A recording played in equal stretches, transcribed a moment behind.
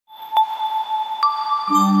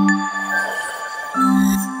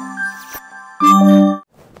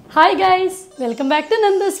Hi guys, welcome back to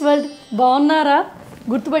Nandu's world. బాగున్నారా?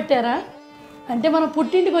 గుర్తుపట్టారా? అంటే మనం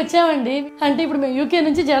పుట్టింటికి వచ్చామండి. అంటే ఇప్పుడు మేము యూకే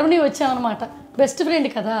నుంచి జర్మనీ వచ్చామన్నమాట. బెస్ట్ ఫ్రెండ్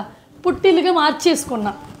కదా, పుట్టిల్లుగా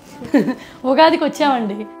మార్చేసుకున్నాం. ఉగాదికి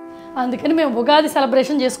వచ్చామండి. అందుకని మేము ఉగాది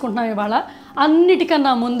సెలబ్రేషన్ చేసుకుంటున్నాం ఇవాళ.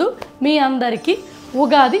 అన్నిటికన్నా ముందు మీ అందరికీ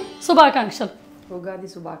ఉగాది శుభాకాంక్షలు. ఉగాది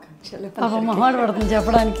శుభాకాంక్షలు. మొహాడు పడుతుంది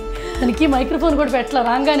చెప్పడానికి. దానికి మైక్రోఫోన్ కూడా పెట్టాల,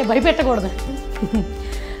 రాగానే భయపెట్టకూడదు.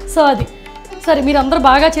 సో అది సరే, మీరు అందరూ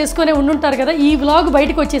బాగా చేసుకునే ఉండుంటారు కదా. ఈ వ్లాగ్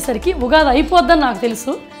బయటకు వచ్చేసరికి ఉగాది అయిపోద్దని నాకు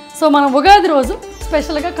తెలుసు. సో మనం ఉగాది రోజు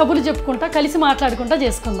స్పెషల్గా కబుర్లు చెప్పుకుంటా, కలిసి మాట్లాడుకుంటా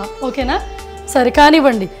చేసుకుందాం. ఓకేనా? సరే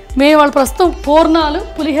కానివ్వండి. మేము వాళ్ళు ప్రస్తుతం పూర్ణాలు,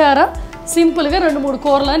 పులిహోర, సింపుల్గా 2-3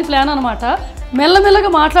 కూరలు అని ప్లాన్ అనమాట.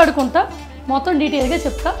 మెల్లమెల్లగా మాట్లాడుకుంటా మొత్తం డీటెయిల్గా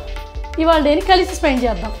చెప్తా. ఇవాళ డేని కలిసి స్పెండ్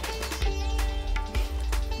చేద్దాం.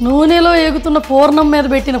 నూనెలో ఎగుతున్న పూర్ణం మీద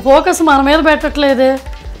పెట్టిన ఫోకస్ మన మీద పెట్టట్లేదే.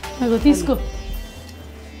 నాకు తీసుకో.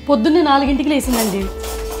 పొద్దున్నే 4 లేచిందండి.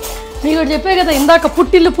 మీకు ఒకటి చెప్పే కదా ఇందాక,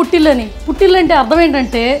 పుట్టిల్లు అని. పుట్టిల్లు అంటే అర్థం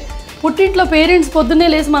ఏంటంటే, పుట్టింట్లో పేరెంట్స్ పొద్దున్నే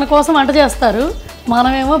లేచి మన కోసం వంట చేస్తారు.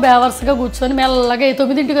 మనమేమో బేవర్స్గా కూర్చొని మెల్లగా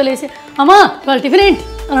 9 లేచి అమ్మా వాళ్ళ టిఫిన్ ఏంటి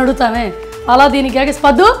అని అడుగుతామే. అలా దీనికి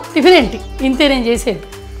పద్దు టిఫిన్ ఏంటి, ఇంతే నేను చేసేది.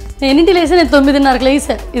 నేను లేచి నేను 9:30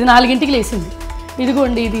 లేసాను. ఇది 4 లేచింది.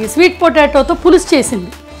 ఇదిగోండి, ఇది స్వీట్ పొటాటోతో పులుసు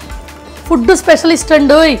చేసింది. ఫుడ్ స్పెషలిస్ట్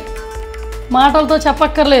అండి, మాటలతో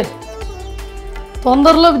చెప్పక్కర్లేదు.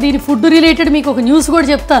 తొందరలో దీని ఫుడ్ రిలేటెడ్ మీకు ఒక న్యూస్ కూడా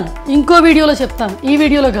చెప్తాను, ఇంకో వీడియోలో చెప్తాను, ఈ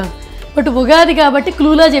వీడియోలో కాదు. బట్ ఉగాది కాబట్టి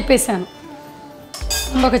క్లూలా చెప్పేశాను.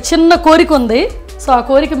 ఒక చిన్న కోరిక ఉంది. సో ఆ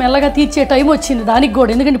కోరిక మెల్లగా తీర్చే టైం వచ్చింది దానికి కూడా,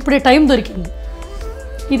 ఎందుకంటే ఇప్పుడే టైం దొరికింది.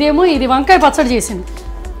 ఇది వంకాయ పచ్చడి చేసింది.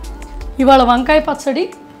 ఇవాళ వంకాయ పచ్చడి,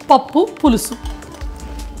 పప్పు, పులుసు.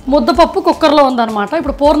 ముద్దపప్పు కుక్కర్లో ఉందన్నమాట.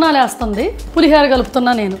 ఇప్పుడు పూర్ణాలు వేస్తుంది, పులిహోర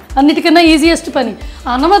కలుపుతున్నా నేను. అన్నిటికన్నా ఈజియెస్ట్ పని.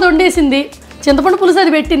 అన్నం అది వండేసింది, చింతపండు పులుసు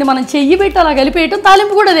అది పెట్టింది. మనం చెయ్యి పెట్టి అలా కలిపేయటం,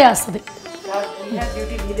 తాలింపు కూడా అదే వేస్తుంది.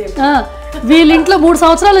 వీళ్ళ ఇంట్లో 3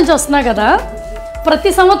 సంవత్సరాల నుంచి వస్తున్నా కదా,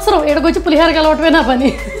 ప్రతి సంవత్సరం ఇక్కడికొచ్చి పులిహోర కలవటమే నా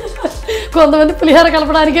పని. కొంతమంది పులిహోర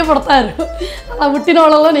కలపడానికే పడతారు. అలా పుట్టిన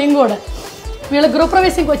వాళ్ళలో నేను కూడా. వీళ్ళ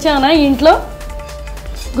గృహప్రవేశంకి వచ్చానా, ఇంట్లో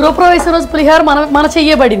గృహప్రవేశం రోజు పులిహోర మన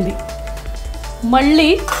చెయ్యబడింది.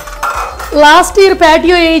 మళ్ళీ లాస్ట్ ఇయర్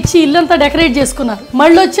ప్యాటియో వేయించి ఇల్లంతా డెకరేట్ చేసుకున్నారు.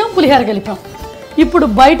 మళ్ళీ వచ్చాం పులిహోర కలిపాం. ఇప్పుడు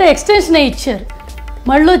బయట ఎక్స్టెన్షన్ ఇచ్చారు,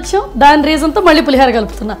 మళ్ళీ వచ్చాం. దాని రీజన్తో మళ్ళీ పులిహోర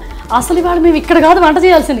కలుపుతున్నా. అసలు ఇవాళ మేము ఇక్కడ కాదు వంట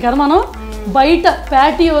చేయాల్సింది కదా, మనం బయట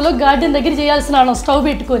ప్యాటియోలో గార్డెన్ దగ్గర చేయాల్సిన వాళ్ళం, స్టవ్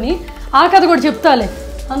పెట్టుకొని. ఆ కథ కూడా చెప్తాలే.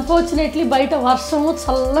 అన్ఫార్చునేట్లీ బయట వర్షము,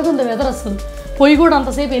 చల్లగా ఉంది వెదర్. అసలు పొయ్యి కూడా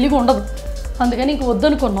అంతసేపు వెలిగి ఉండదు. అందుకని ఇంక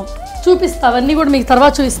వద్దనుకున్నాం. చూపిస్తా, అవన్నీ కూడా మీకు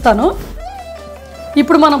తర్వాత చూపిస్తాను.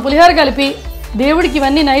 ఇప్పుడు మనం పులిహోర కలిపి దేవుడికి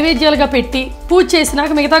ఇవన్నీ నైవేద్యాలుగా పెట్టి పూజ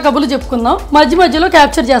చేసినాక మిగతా కబుర్లు చెప్పుకుందాం. మధ్య మధ్యలో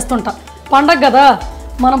క్యాప్చర్ చేస్తుంటా. పండగ కదా,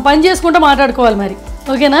 మనం పని చేసుకుంటూ మాట్లాడుకోవాలి మరి.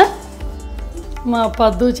 ఓకేనా? మా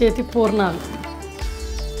పద్దు చేతి పూర్ణాలు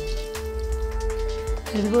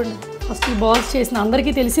ఇదిగోండి. ఫస్ట్ ఈ బాల్స్ చేసిన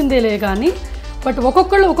అందరికీ తెలిసిందేలే కానీ, బట్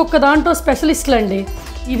ఒక్కొక్కళ్ళు ఒక్కొక్క దాంట్లో స్పెషలిస్టులు అండి.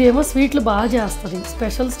 ఇదేమో స్వీట్లు బాగా చేస్తుంది,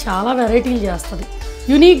 స్పెషల్స్ చాలా వెరైటీలు చేస్తుంది,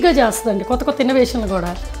 యూనిక్గా చేస్తుందండి, కొత్త కొత్త ఇన్నోవేషన్లు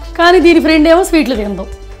కూడా. కానీ దీని ఫ్రెండ్ ఏమో స్వీట్లు తిందాం.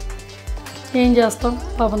 ఏం చేస్తాం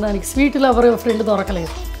పాపం, దానికి స్వీట్లు ఎవరు ఫ్రెండ్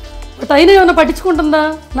దొరకలేదు. బట్ అయినా ఏమన్నా పట్టించుకుంటుందా?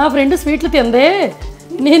 నా ఫ్రెండ్ స్వీట్లు తిందే,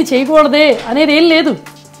 నేను చేయకూడదే అనేది ఏం లేదు.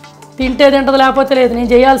 తింటే తింటది, లేకపోతే లేదు, నేను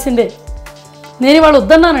చేయాల్సిందే. నేను ఇవాళ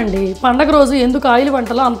వద్దన్నానండి. పండగ రోజు ఎందుకు ఆయిల్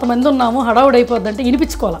వంటలో అంతమంది ఉన్నాము, హడావుడైపోద్దంటే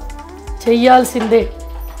వినిపించుకోవాలా, చెయ్యాల్సిందే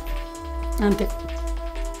అంతే.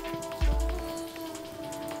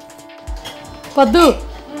 పద్దు,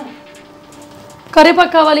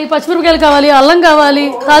 కరివేపాకు కావాలి, పచ్చిమిరపకాయలు కావాలి, అల్లం కావాలి,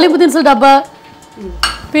 తాలింపు దినుసులు డబ్బా.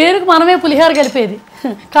 పేరుకు మనమే పులిహోర కలిపేది,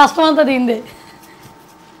 కష్టం అంతా దీందే.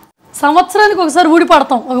 సంవత్సరానికి ఒకసారి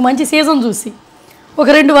ఊడిపడతాం, ఒక మంచి సీజన్ చూసి. ఒక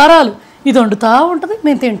 2 వారాలు ఇది వండుతూ ఉంటుంది,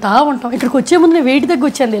 మేము తింటూ ఉంటాం. ఇక్కడికి వచ్చే ముందు నేను వెయిట్ తగ్గి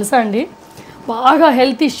వచ్చాను తెలుసా అండి. బాగా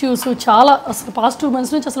హెల్త్ ఇష్యూస్ చాలా, అసలు పాస్ట్ 2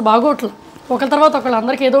 months నుంచి అసలు బాగోట్లేదు. ఒకరి తర్వాత ఒకళ్ళు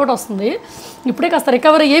అందరికీ ఏదో ఒకటి వస్తుంది. ఇప్పుడే కాస్త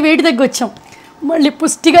రికవర్ అయ్యే వెయిట్ తగ్గి వచ్చాం. మళ్ళీ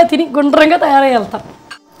పుష్టిగా తిని గుండ్రంగా తయారై వెళ్తాం.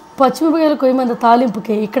 పచ్చిమిరపకాయలు కొయ్యమంది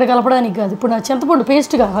తాలింపుకి, ఇక్కడ కలపడానికి కాదు. ఇప్పుడు నా చింతపండు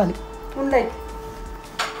పేస్ట్ కావాలి.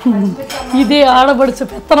 ఇదే ఆడబడుచు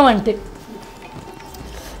పెత్తనం అంటే.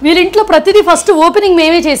 వీళ్ళింట్లో ప్రతిదీ ఫస్ట్ ఓపెనింగ్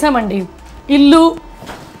మేమే చేసామండి. ఇల్లు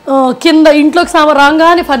కింద ఇంట్లోకి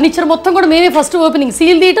రాగానే ఫర్నిచర్ మొత్తం కూడా మేమే ఫస్ట్ ఓపెనింగ్.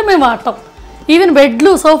 సీల్ తీయటం మేము వాడటం. ఈవెన్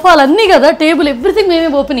బెడ్లు, సోఫాలు అన్నీ కదా, టేబుల్, ఎవ్రీథింగ్ మేమే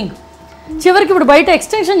ఓపెనింగ్. చివరికి ఇప్పుడు బయట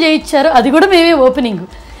ఎక్స్టెన్షన్ చేయించారు, అది కూడా మేమే ఓపెనింగ్.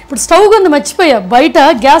 ఇప్పుడు స్టవ్ కొంది మర్చిపోయా, బయట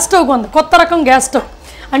గ్యాస్ స్టవ్ కొంది, కొత్త రకం గ్యాస్ స్టవ్.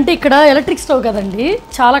 అంటే ఇక్కడ ఎలక్ట్రిక్ స్టవ్ కదండి,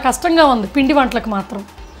 చాలా కష్టంగా ఉంది పిండి వంటలకు మాత్రం.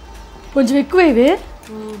 కొంచెం ఎక్కువ ఇవే.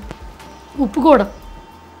 ఉప్పు కూడా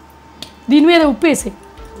దీని మీద ఉప్పు వేసి.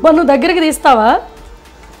 నువ్వు దగ్గరికి తీస్తావా?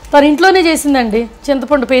 తను ఇంట్లోనే చేసిందండి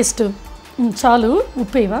చింతపండు పేస్ట్. చాలు,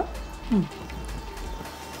 ఉప్పేవా.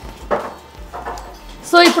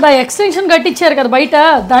 సో ఇప్పుడు ఆ ఎక్స్టెన్షన్ కట్టించారు కదా బయట,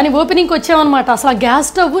 దాని ఓపెనింగ్కి వచ్చామన్నమాట. అసలు ఆ గ్యాస్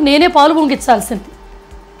స్టవ్ నేనే పాలు పొంగించాల్సింది.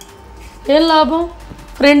 ఏం లాభం,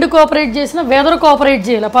 ఫ్రెండ్ కోఆపరేట్ చేసినా వెదరు కోఆపరేట్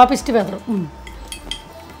చేయాలి, పాపిష్టి వెదరు.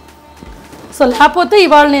 సో లేకపోతే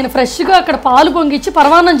ఇవాళ నేను ఫ్రెష్గా అక్కడ పాలు పొంగిచ్చి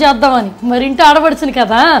పరమాన్నం చేద్దామని, మరి ఇంటి ఆడబడుచుని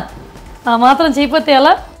కదా, ఆ మాత్రం చేయకపోతే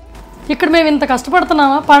ఎలా. ఇక్కడ మేము ఇంత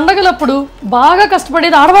కష్టపడుతున్నామా. పండగలప్పుడు బాగా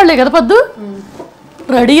కష్టపడేది ఆడవాళ్లే కదా పద్దు.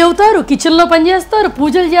 రెడీ అవుతారు, కిచెన్లో పనిచేస్తారు,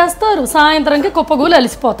 పూజలు చేస్తారు, సాయంత్రంకి కుప్పగూలు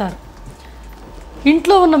అలిసిపోతారు.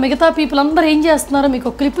 ఇంట్లో ఉన్న మిగతా పీపుల్ అందరూ ఏం చేస్తున్నారో మీకు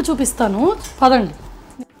ఒక క్లిప్ చూపిస్తాను, పదండి.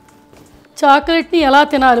 చాక్లెట్ని ఎలా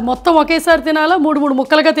తినాలి, మొత్తం ఒకేసారి తినాలా, 3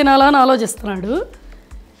 ముక్కలుగా తినాలా అని ఆలోచిస్తున్నాడు.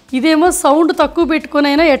 ఇదేమో సౌండ్ తక్కువ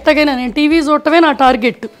పెట్టుకునైనా ఎట్టగైనా నేను టీవీ చూడటమే నా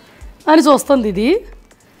టార్గెట్ అని చూస్తుంది ఇది.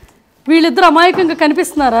 వీళ్ళిద్దరు అమాయకంగా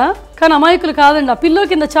కనిపిస్తున్నారా, కానీ అమాయకులు కాదండి. ఆ పిల్లో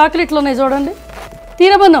కింద చాక్లెట్లు ఉన్నాయి చూడండి,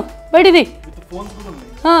 తీరబన్నాం బయటిది.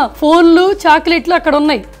 ఫోన్లు చాక్లెట్లు అక్కడ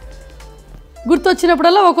ఉన్నాయి.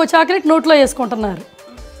 గుర్తొచ్చినప్పుడల్లా ఒక్కో చాక్లెట్ నోట్లో వేసుకుంటున్నారు.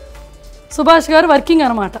 సుభాష్ గారు వర్కింగ్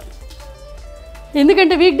అనమాట.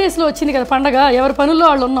 ఎందుకంటే వీక్ డేస్లో వచ్చింది కదా పండగ, ఎవరి పనుల్లో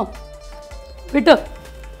వాళ్ళు ఉన్నాం. బిట్టు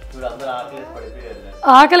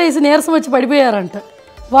ఆకలేసి నీరసం వచ్చి పడిపోయారంట.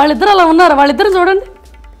 వాళ్ళిద్దరు అలా ఉన్నారు. వాళ్ళిద్దరు చూడండి,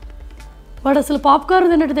 వాడు అసలు పాప్కార్న్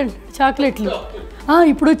తిన్నట్టు తింటాడు చాక్లెట్లు.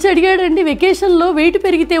 ఇప్పుడు వచ్చి అడిగాడండి, వెకేషన్లో వెయిట్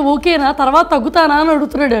పెరిగితే ఓకేనా, తర్వాత తగ్గుతానా అని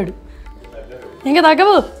అడుగుతున్నాడు వాడు. ఇంకా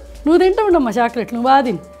తగ్గవు, నువ్వు తింటా ఉండమ్మా చాక్లెట్లు, నువ్వు బాగా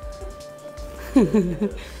తిని.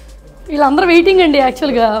 వీళ్ళందరూ వెయిటింగ్ అండి.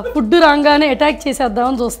 యాక్చువల్గా ఫుడ్ రాగానే అటాక్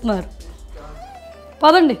చేసేద్దామని చూస్తున్నారు.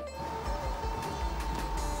 పదండి.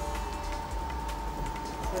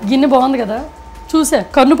 గిన్నె బాగుంది కదా, చూసా,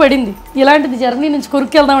 కన్ను పడింది. ఇలాంటిది జర్మనీ నుంచి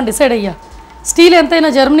కొనుక్కెళ్దామని డిసైడ్ అయ్యా. స్టీల్ ఎంతైనా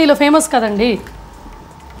జర్మనీలో ఫేమస్ కదండి.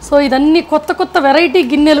 సో ఇదన్నీ కొత్త కొత్త వెరైటీ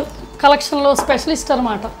గిన్నెలు కలెక్షన్లో స్పెషలిస్ట్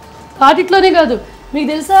అనమాట. వాటిట్లోనే కాదు, మీకు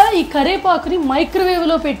తెలుసా ఈ కరేపాకుని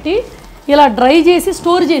మైక్రోవేవ్లో పెట్టి ఇలా డ్రై చేసి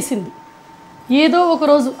స్టోర్ చేసింది ఏదో ఒక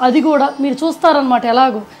రోజు. అది కూడా మీరు చూస్తారనమాట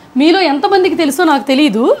ఎలాగో. మీలో ఎంతమందికి తెలుసో నాకు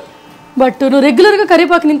తెలీదు, బట్ నువ్వు రెగ్యులర్గా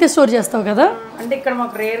కరేపాకుని ఇంతే స్టోర్ చేస్తావు కదా. అంటే ఇక్కడ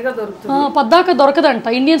మాకు రేర్గా దొరుకుతుంది, పద్దాక దొరకదంట.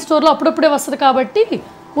 ఇండియన్ స్టోర్లో అప్పుడప్పుడే వస్తుంది కాబట్టి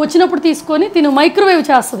వచ్చినప్పుడు తీసుకొని తిను మైక్రోవేవ్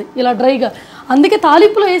చేస్తుంది ఇలా డ్రైగా. అందుకే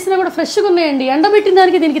తాలింపులో వేసినా కూడా ఫ్రెష్గా ఉన్నాయండి. ఎండబెట్టిన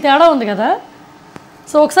దానికి దీనికి తేడా ఉంది కదా.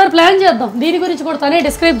 సో ఒకసారి ప్లాన్ చేద్దాం, దీని గురించి కూడా తనే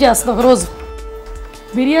డిస్క్రైబ్ చేస్తుంది ఒకరోజు.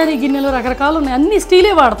 బిర్యానీ గిన్నెలు రకరకాలు ఉన్నాయి, అన్ని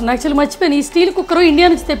స్టీలే వాడుతుంది. యాక్చువల్లీ మర్చిపోయాను, ఈ స్టీల్ కుక్కరు ఇండియా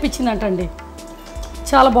నుంచి తెప్పించిందంటండి.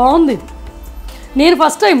 చాలా బాగుంది ఇది. నేను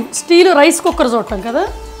first time steel rice cooker చూడటం కదా,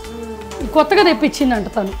 కొత్తగా తెప్పించిందంట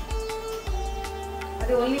తను.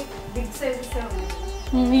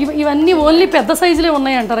 ఇవన్నీ ఓన్లీ పెద్ద సైజులే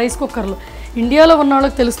ఉన్నాయంట రైస్ కుక్కర్లు. ఇండియాలో ఉన్న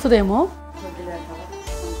వాళ్ళకి తెలుస్తుందేమో.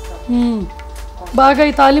 బాగా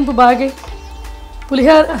ఈ తాలింపు బాగా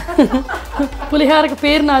పులిహారకి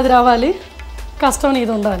పేరు నాది రావాలి, కష్టం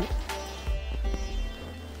నీది ఉండాలి.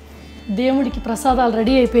 దేవుడికి ప్రసాదాలు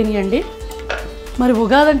రెడీ అయిపోయినాయండి. మరి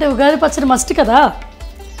ఉగాది అంటే ఉగాది పచ్చడి మస్ట్ కదా,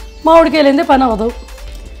 మామిడికాయలు ఏందే పని అవ్వదు.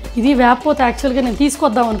 ఇది వేపపోతే యాక్చువల్గా నేను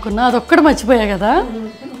తీసుకొద్దాం అనుకున్నా, అదొక్కటి మర్చిపోయా కదా.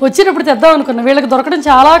 వచ్చినప్పుడు తెద్దాం అనుకున్నా, వీళ్ళకి దొరకడం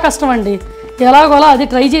చాలా కష్టం అండి. ఎలాగోలా అది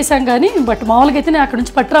ట్రై చేశాం కానీ, బట్ మామూలుగా అయితే నేను అక్కడి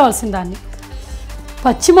నుంచి పట్టి రావాల్సిన దాన్ని.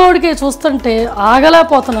 పచ్చి మామిడికాయ చూస్తుంటే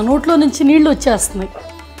ఆగలేకపోతున్నా, నోట్లో నుంచి నీళ్లు వచ్చేస్తున్నాయి.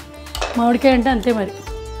 మామిడికాయ అంటే అంతే మరి.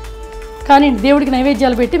 కానీ దేవుడికి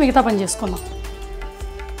నైవేద్యాలు పెట్టి మిగతా పని చేసుకున్నాం.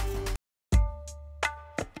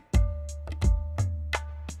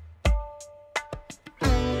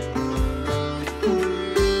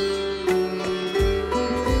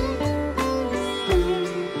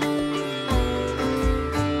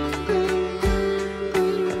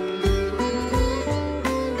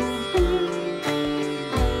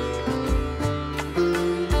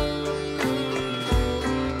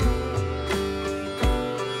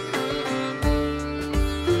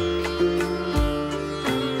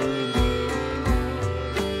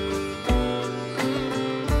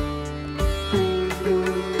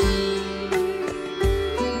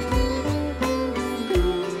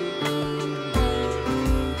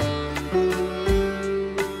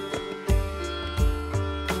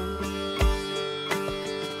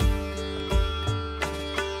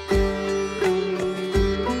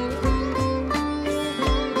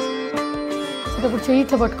 ఇప్పుడు చెయ్యి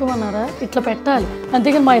ఇట్లా పట్టుకోమన్నారా, ఇట్లా పెట్టాలి.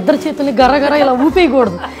 అంతేగాని మా ఇద్దరు చేతుల్ని గర్ర ఇలా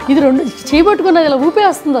ఊపేయకూడదు. ఇది రెండు చేయి పట్టుకున్నది ఇలా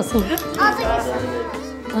ఊపేస్తుంది అసలు.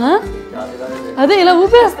 అదే ఇలా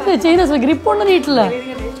ఊపేస్తుంది చెయ్యి, అసలు గ్రిప్ ఉండని ఇట్లా.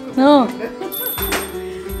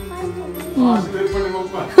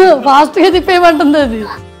 ఫాస్ట్గా తిప్పేయమంటుంది అది.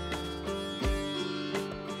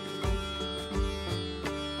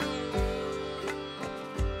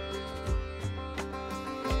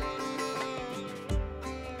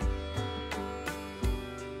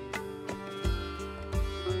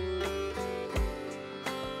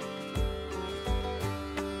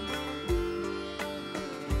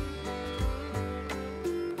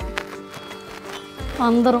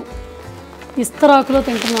 అందరం ఇస్తరాకులో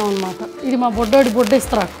తింటున్నాం అన్నమాట. ఇది మా బొడ్డ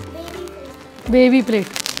ఇస్తరాకు, బేబీ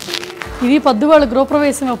ప్లేట్. ఇది పద్దు వాళ్ళ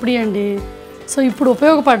గృహప్రవేశం అప్పుడు అండి. సో ఇప్పుడు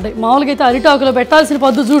ఉపయోగపడ్డాయి. మామూలుగా అయితే అరిటాకులో పెట్టాల్సిన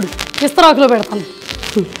పద్దు చూడు ఇస్తరాకులో పెడతాను.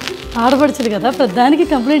 ఆడపడుచుడు కదా, ప్రతిదానికి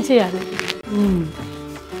కంప్లైంట్ చేయాలి.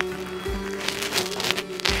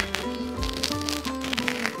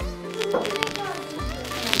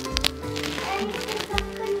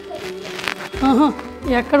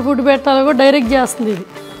 ఎక్కడ ఫుడ్ పెట్టాలో కూడా డైరెక్ట్ చేస్తుంది ఇది.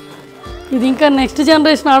 ఇది ఇంకా నెక్స్ట్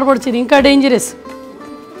జనరేషన్ ఆడపడుచుది, ఇంకా డేంజరస్.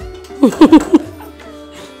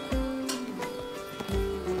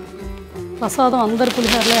 ప్రసాదం అందరి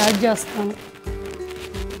పులిహోరలో యాడ్ చేస్తాను.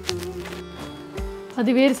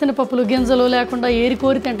 అది వేరుశెనగ పప్పులు గింజలు లేకుండా ఏరి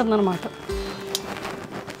కోరి తింటుందన్నమాట.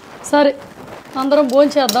 సరే అందరం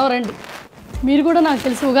భోంచేద్దాం రండి. మీరు కూడా నాకు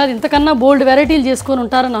తెలిసి ఉగాది ఇంతకన్నా బోల్డ్ వెరైటీలు చేసుకొని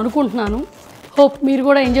ఉంటారని అనుకుంటున్నాను. హోప్ మీరు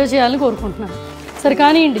కూడా ఎంజాయ్ చేయాలని కోరుకుంటున్నాను. సరే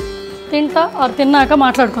కానివ్వండి, తిన్నాక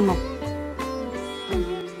మాట్లాడుకుందాం.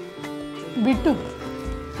 బిట్టు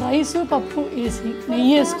రైసు పప్పు వేసి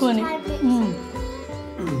నెయ్యి వేసుకొని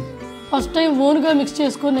ఫస్ట్ టైం ఓన్గా మిక్స్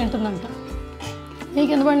చేసుకొని తింటుందంట.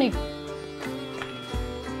 నీకు ఎందుకంటే నీకు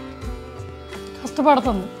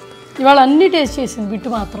కష్టపడుతుంది. ఇవాళ అన్నీ టేస్ట్ చేసింది బిట్టు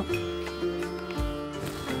మాత్రం.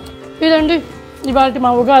 ఇదండి ఇవాళ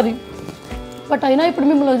మా ఉగాది. బట్ అయినా ఇప్పుడు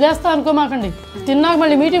మిమ్మల్ని వదిలేస్తా అనుకోమాకండి. తిన్నాక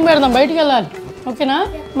మళ్ళీ మీటింగ్ పెడదాం, బయటికి వెళ్ళాలి. ఓకేనా?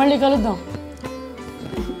 మళ్ళీ కలుద్దాం.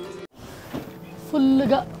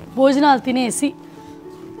 ఫుల్గా భోజనాలు తినేసి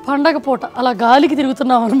పండగ పూట అలా గాలికి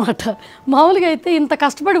తిరుగుతున్నాం అనమాట. మామూలుగా అయితే ఇంత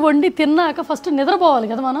కష్టపడి వండి తిన్నాక ఫస్ట్ నిద్రపోవాలి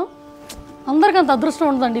కదా మనం. అందరికీ అంత అదృష్టం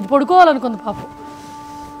ఉండదండి. ఇది పడుకోవాలనుకుంది పాపం.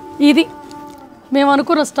 ఇది మేము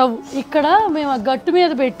అనుకున్న స్టవ్. ఇక్కడ మేము ఆ గట్టు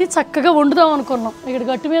మీద పెట్టి చక్కగా వండుదాం అనుకున్నాం. ఇక్కడ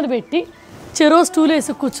గట్టు మీద పెట్టి చెరో స్టూల్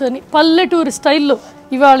వేసి కూర్చొని పల్లెటూరు స్టైల్లో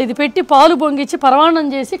ఇవాళ ఇది పెట్టి పాలు పొంగిచ్చి పరమాన్నం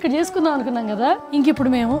చేసి ఇక్కడ చేసుకుందాం అనుకున్నాం కదా. ఇంక ఇప్పుడు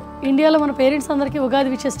మేము ఇండియాలో మన పేరెంట్స్ అందరికీ ఉగాది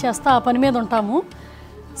విషెస్ చేస్తా ఆ పని మీద ఉంటాము.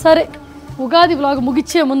 సరే ఉగాది వ్లాగ్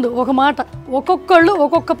ముగిచ్చే ముందు ఒక మాట, ఒక్కొక్కళ్ళు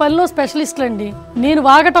ఒక్కొక్క పనిలో స్పెషలిస్టులు అండి. నేను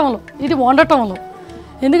వాగటంలో, ఇది వండటంలో.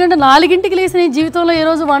 ఎందుకంటే 4ంటికి లేసి నేను జీవితంలో ఏ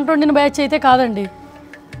రోజు వంట వండిన బ్యాచ్ అయితే కాదండి.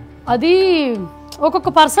 అది ఒక్కొక్క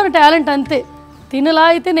పర్సన్ టాలెంట్ అంతే. తినలా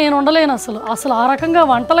అయితే నేను ఉండలేను అసలు ఆ రకంగా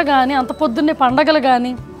వంటలు కానీ అంత పొద్దున్నే పండగలు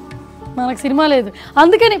కానీ మనకు సినిమా లేదు.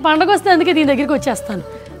 అందుకని పండగ వస్తే అందుకే దీని దగ్గరికి వచ్చేస్తాను.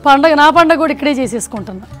 నా పండగ కూడా ఇక్కడే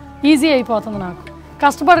చేసేసుకుంటాను. ఈజీ అయిపోతుంది నాకు,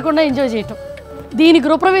 కష్టపడకుండా ఎంజాయ్ చేయటం. దీని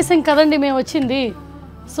గృహప్రవేశం కదండి మేము వచ్చింది.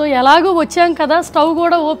 సో ఎలాగో వచ్చాం కదా, స్టవ్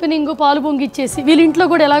కూడా ఓపెనింగ్ పాలు పొంగిచ్చేసి వీళ్ళ ఇంట్లో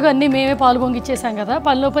కూడా ఎలాగో అన్నీ మేమే పాలు పొంగిచ్చేసాం కదా,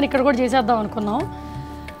 పని లోపల ఇక్కడ కూడా చేసేద్దాం అనుకున్నాం.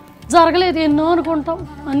 జరగలేదు, ఎన్నో అనుకుంటాం,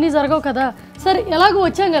 అన్నీ జరగవు కదా. సరే ఎలాగో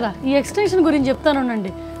వచ్చాం కదా, ఈ ఎక్స్టెన్షన్ గురించి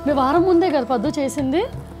చెప్తానండి. మేము వారం ముందే కదా పద్దు చేసింది.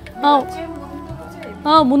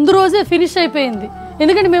 ముందు రోజే ఫినిష్ అయిపోయింది.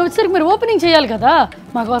 ఎందుకంటే మేము వచ్చేసరికి మీరు ఓపెనింగ్ చేయాలి కదా,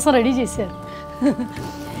 మా కోసం రెడీ చేశారు.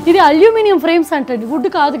 ఇది అల్యూమినియం ఫ్రేమ్స్ అంటండి, వుడ్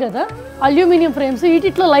కాదు కదా, అల్యూమినియం ఫ్రేమ్స్.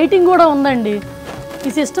 వీటిలో లైటింగ్ కూడా ఉందండి.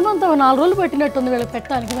 ఈ సిస్టమ్ అంతా 4 రోజులు పట్టినట్టుంది వీళ్ళకి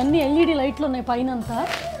పెట్టడానికి. ఇవన్నీ ఎల్ఈడి లైట్లు ఉన్నాయి పైన అంతా.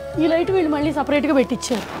 ఈ లైట్ వీళ్ళు మళ్ళీ సపరేట్గా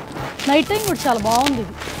పెట్టించారు. నైట్ టైం కూడా చాలా బాగుంది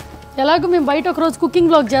ఇది. ఎలాగో మేము బయట ఒకరోజు కుకింగ్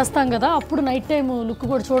బ్లాగ్ చేస్తాం కదా, అప్పుడు నైట్ టైం లుక్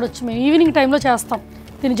కూడా చూడొచ్చు. మేము ఈవినింగ్ టైంలో చేస్తాం.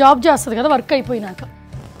 దీన్ని జాబ్ చేస్తుంది కదా వర్క్ అయిపోయినాక.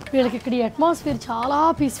 వీళ్ళకి ఇక్కడ ఈ అట్మాస్ఫియర్ చాలా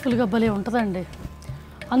పీస్ఫుల్గా భలే ఉంటుందండి.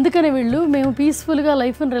 అందుకనే వీళ్ళు మేము పీస్ఫుల్గా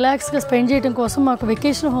లైఫ్ని రిలాక్స్గా స్పెండ్ చేయడం కోసం మాకు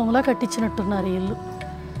వెకేషన్ హోమ్లా కట్టించినట్టున్నారు ఈ ఇల్లు.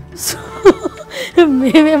 సో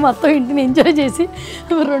మేమే మొత్తం ఇంటిని ఎంజాయ్ చేసి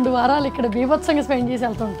 2 వారాలు ఇక్కడ బీభత్సంగా స్పెండ్ చేసి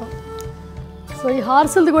వెళ్తుంటాం. సో ఈ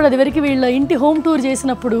హార్సులది కూడా అది వరకు వీళ్ళ ఇంటి హోమ్ టూర్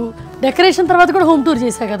చేసినప్పుడు డెకరేషన్ తర్వాత కూడా హోమ్ టూర్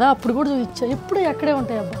చేశా కదా, అప్పుడు కూడా చూపించా. ఎప్పుడు ఎక్కడే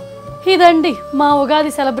ఉంటాయి అబ్బా. ఇదండి మా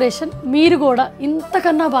ఉగాది సెలబ్రేషన్. మీరు కూడా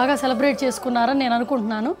ఇంతకన్నా బాగా సెలబ్రేట్ చేసుకున్నారని నేను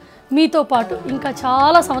అనుకుంటున్నాను. మీతో పాటు ఇంకా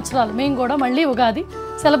చాలా సంవత్సరాలు మేము కూడా మళ్ళీ ఉగాది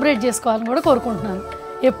సెలబ్రేట్ చేసుకోవాలని కూడా కోరుకుంటున్నాను.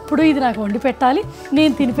 ఎప్పుడు ఇది నాకు వండి పెట్టాలి,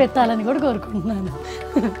 నేను తిని పెట్టాలని కూడా కోరుకుంటున్నాను.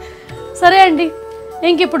 సరే అండి,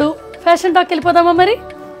 ఇంకిప్పుడు ఫ్యాషన్ టాక్ వెళ్ళిపోదామా మరి?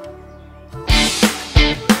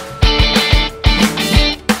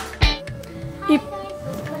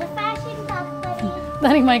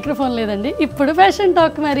 దానికి మైక్రోఫోన్ లేదండి. ఇప్పుడు ఫ్యాషన్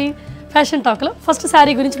టాక్. మరి ఫ్యాషన్ టాక్లో ఫస్ట్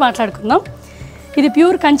శారీ గురించి మాట్లాడుకుందాం. ఇది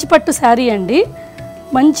ప్యూర్ కంచిపట్టు శారీ అండి.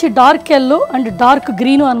 మంచి dark yellow and dark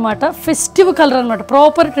green అనమాట. ఫెస్టివ్ కలర్ అనమాట,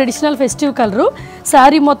 proper traditional festive colour.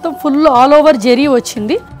 Sari మొత్తం ఫుల్ ఆల్ ఓవర్ జెరీ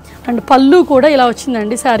వచ్చింది అండ్ పళ్ళు కూడా ఇలా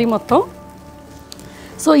వచ్చిందండి శారీ మొత్తం.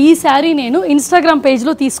 సో ఈ శారీ నేను ఇన్స్టాగ్రామ్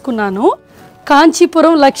పేజ్లో తీసుకున్నాను.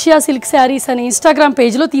 కాంచీపురం లక్ష్య సిల్క్ శారీస్ అనే ఇన్స్టాగ్రామ్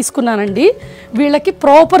పేజ్లో తీసుకున్నానండి. వీళ్ళకి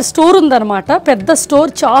ప్రాపర్ స్టోర్ ఉందన్నమాట, పెద్ద స్టోర్.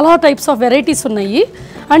 చాలా టైప్స్ ఆఫ్ వెరైటీస్ ఉన్నాయి.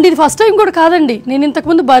 అండ్ ఇది ఫస్ట్ టైం కూడా కాదండి. నేను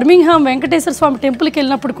ఇంతకుముందు బర్మింగ్హామ్ వెంకటేశ్వర స్వామి టెంపుల్కి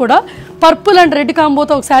వెళ్ళినప్పుడు కూడా పర్పుల్ అండ్ రెడ్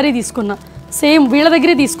కాంబోతో ఒక శారీ తీసుకున్నా. సేమ్ వీళ్ళ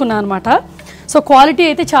దగ్గరే తీసుకున్నాను అనమాట. సో క్వాలిటీ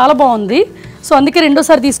అయితే చాలా బాగుంది. సో అందుకే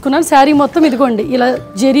రెండోసారి తీసుకున్నాను. శారీ మొత్తం ఇదిగోండి ఇలా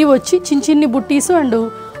జరీ వచ్చి చిన్ని బుట్టీస్ అండ్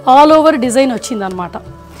ఆల్ ఓవర్ డిజైన్ వచ్చిందనమాట.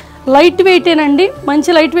 లైట్ వెయిటేనండి, మంచి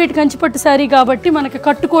లైట్ వెయిట్ కంచిపట్టు శారీ కాబట్టి మనకి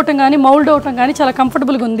కట్టుకోవటం కానీ మౌల్డ్ అవటం కానీ చాలా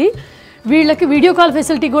కంఫర్టబుల్గా ఉంది. వీళ్ళకి వీడియో కాల్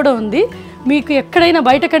ఫెసిలిటీ కూడా ఉంది. మీకు ఎక్కడైనా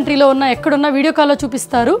బయట కంట్రీలో ఉన్నా ఎక్కడున్నా వీడియో కాల్లో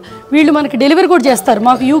చూపిస్తారు. వీళ్ళు మనకి డెలివరీ కూడా చేస్తారు.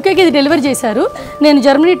 మాకు యూకేకి ఇది డెలివరీ చేశారు. నేను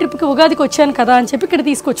జర్మనీ ట్రిప్కి ఉగాదికి వచ్చాను కదా అని చెప్పి ఇక్కడ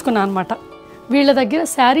తీసుకొచ్చుకున్నాను అనమాట. వీళ్ళ దగ్గర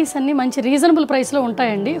శారీస్ అన్నీ మంచి రీజనబుల్ ప్రైస్లో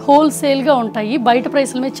ఉంటాయండి. హోల్సేల్గా ఉంటాయి. బయట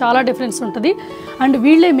ప్రైస్ల మీద చాలా డిఫరెన్స్ ఉంటుంది. అండ్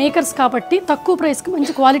వీళ్ళే మేకర్స్ కాబట్టి తక్కువ ప్రైస్కి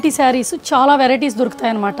మంచి క్వాలిటీ శారీస్ చాలా వెరైటీస్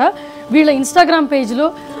దొరుకుతాయి అనమాట. వీళ్ళ ఇన్స్టాగ్రామ్ పేజ్లో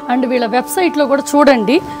అండ్ వీళ్ళ వెబ్సైట్లో కూడా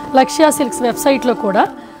చూడండి, లక్ష్య సిల్క్స్ వెబ్సైట్లో కూడా.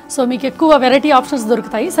 సో మీకు ఎక్కువ వెరైటీ ఆప్షన్స్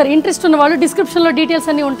దొరుకుతాయి. సరే, ఇంట్రెస్ట్ ఉన్న వాళ్ళు డిస్క్రిప్షన్లో డీటెయిల్స్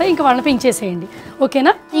అన్నీ ఉంటాయి, ఇంకా వాళ్ళని పింక్ చేసేయండి.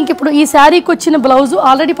 ఓకేనా? ఇంక ఇప్పుడు ఈ శారీకి వచ్చిన బ్లౌజు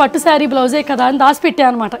ఆల్రెడీ పట్టు శారీ బ్లౌజే కదా అని దాచిపెట్టాను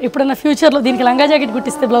అనమాట. ఎప్పుడైనా ఫ్యూచర్లో దీనికి లంగా జాకెట్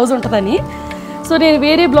కుట్టిస్తే బ్లౌజ్ ఉంటుందని. సో నేను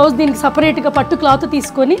వేరే బ్లౌజ్ దీనికి సపరేట్గా పట్టు క్లాత్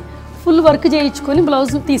తీసుకొని ఫుల్ వర్క్ చేయించుకొని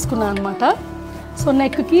బ్లౌజ్ తీసుకున్నాను అనమాట. సో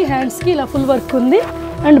నెక్కి హ్యాండ్స్కి ఇలా ఫుల్ వర్క్ ఉంది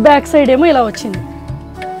అండ్ బ్యాక్ సైడ్ ఏమో ఇలా వచ్చింది.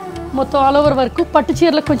 మొత్తం ఆల్ ఓవర్ వర్క్. పట్టు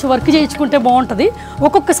చీరలకు కొంచెం వర్క్ చేయించుకుంటే బాగుంటుంది.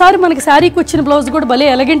 ఒక్కొక్కసారి మనకి శారీకి వచ్చిన బ్లౌజ్ కూడా భలే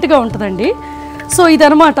ఎలగెంట్గా ఉంటుందండి. సో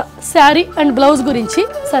ఇదనమాట శారీ అండ్ బ్లౌజ్ గురించి.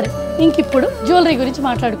 సరే, ఇంక ఇప్పుడు జ్యువెలరీ గురించి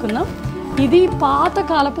మాట్లాడుకుందాం. ఇది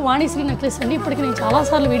పాతకాలపు వాణిశ్రీ నెక్లెస్ అండి. ఇప్పటికి నేను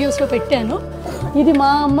చాలాసార్లు వీడియోస్లో పెట్టాను. ఇది మా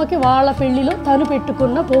అమ్మకి వాళ్ళ పెళ్లిలో తను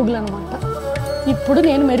పెట్టుకున్న పోగులు అనమాట. ఇప్పుడు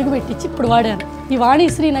నేను మెరుగు పెట్టించి ఇప్పుడు వాడాను. ఈ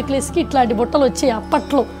వాణిశ్రీ నెక్లెస్కి ఇట్లాంటి బుట్టలు వచ్చాయి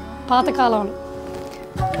అప్పట్లో పాతకాలంలో.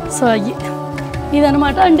 సో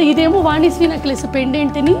ఇదనమాట. అంటే ఇదేమో వాణిశ్రీ నెక్లెస్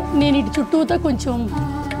పెండెంట్ని నేను ఇటు చుట్టూతో కొంచెం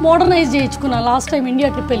మోడర్నైజ్ చేయించుకున్నాను లాస్ట్ టైం ఇండియా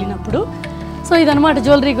ట్రిప్ వెళ్ళినప్పుడు. సో ఇదనమాట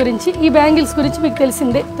జ్యువెలరీ గురించి. ఈ బ్యాంగిల్స్ గురించి మీకు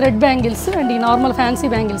తెలిసిందే, థ్రెడ్ బ్యాంగిల్స్ అండ్ ఈ నార్మల్ ఫ్యాన్సీ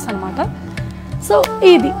బ్యాంగిల్స్ అనమాట. సో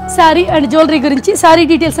ఇది శారీ అండ్ జ్యువెలరీ గురించి. శారీ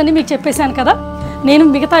డీటెయిల్స్ అన్నీ మీకు చెప్పేశాను కదా. నేను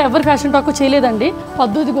మిగతా ఎవరు ఫ్యాషన్ టాక్ చేయలేదండి.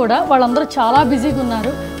 పద్ధతి కూడా వాళ్ళందరూ చాలా బిజీగా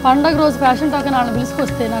ఉన్నారు. పండగ రోజు ఫ్యాషన్ టాక్ అని వాళ్ళని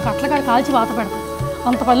పిలుచుకొస్తే నాకు అట్లకాడ కాల్చి వాత పెడతాను,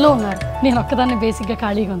 అంత పనిలో ఉన్నారు. నేను ఒక్కదాన్ని బేసిక్గా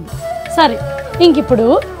ఖాళీగా ఉంది. సరే, ఇంక ఇప్పుడు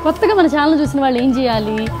కొత్తగా మన ఛానల్ చూసిన వాళ్ళు ఏం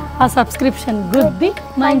చేయాలి? ఆ సబ్స్క్రిప్షన్ గుద్ది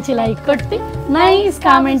మంచి లైక్ కొట్టి నైస్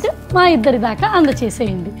కామెంట్ మా ఇద్దరి దాకా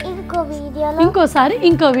అందచేసేయండి. ఇంకోసారి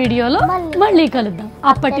ఇంకో వీడియోలో మళ్ళీ కలుద్దాం.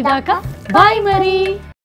 అప్పటిదాకా బాయ్ మరి.